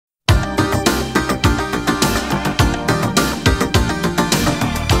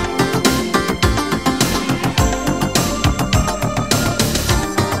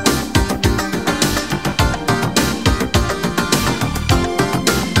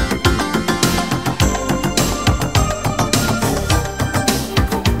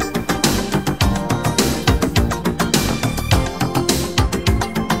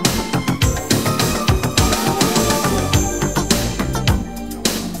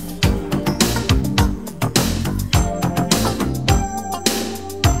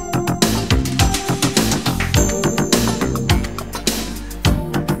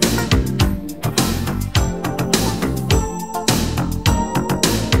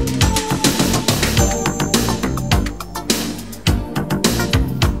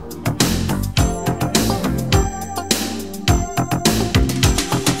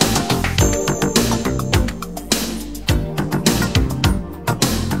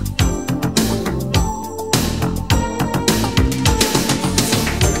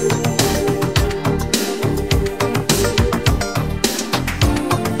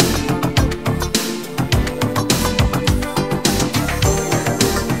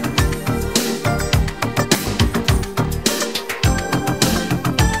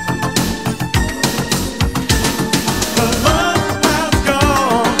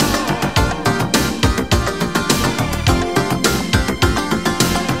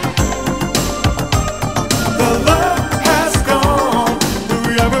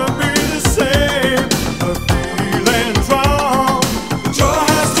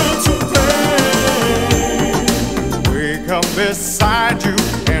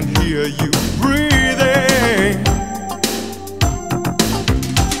hear you breathing,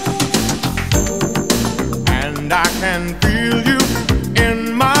 and I can feel you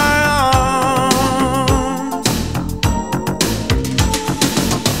in my arms.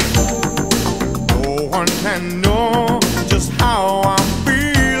 No one can know just how I'm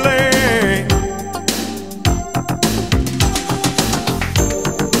feeling,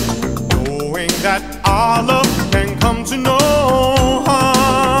 knowing that our love can come to no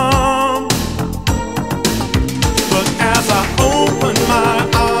harm. But as I open my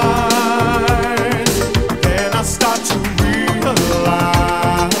eyes, then I start to realize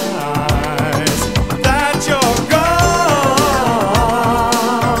that you're gone,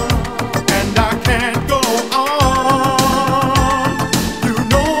 and I can't go on. You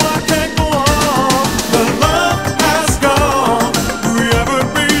know I can't go on. The love has gone. Will we ever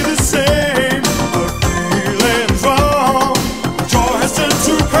be the same? The feeling's wrong. Joy has turned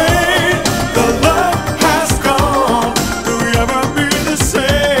to pain. The love has gone. Will we ever be the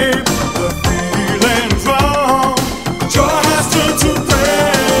same? The feeling's wrong. Joy has turned to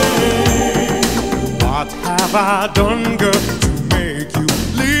pain. What have I done, girl, to make you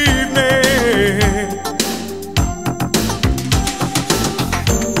leave me?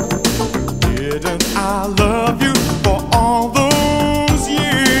 Didn't I love you for all those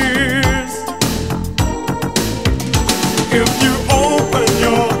years? If you open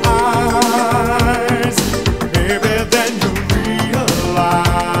your eyes, baby, then you realize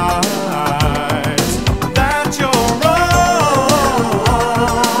that you're wrong,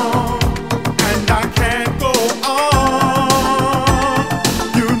 and I can't go on.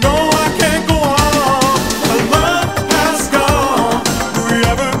 You know I can't go on. The love has gone. Will we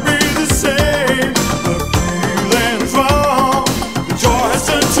ever be the same? The feeling's wrong. The joy has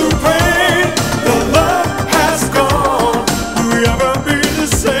turned to pain. The love has gone. Will we ever be the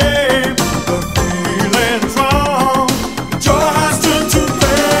same? The feeling's wrong. The joy has turned to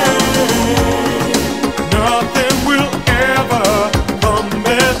pain. Nothing will ever come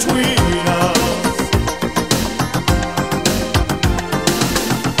between us.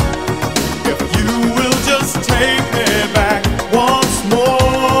 If you will just take me back once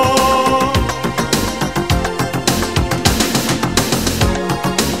more,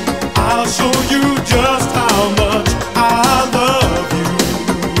 I'll show you just how much I love you.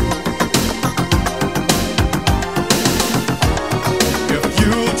 If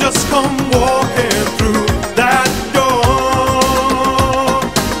you just come walking through that door,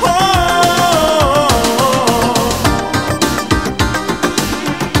 oh.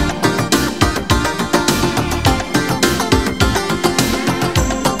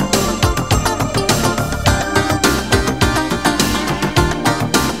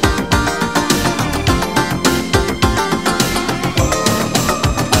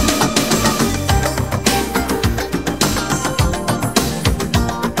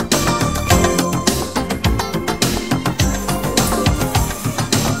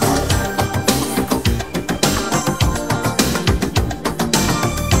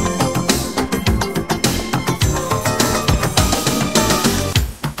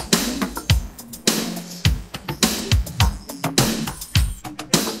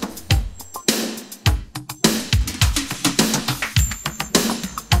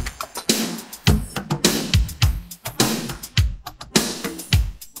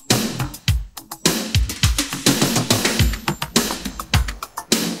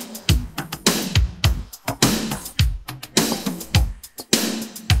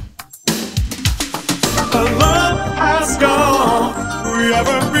 The love has gone. Will we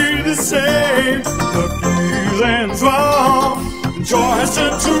ever be the same? The feeling's wrong. The joy has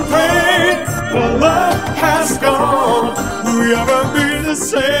turned to pain. The love has gone. Will we ever be the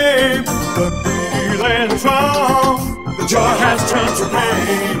same? The feeling's wrong. The joy has turned to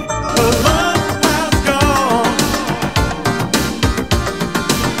pain.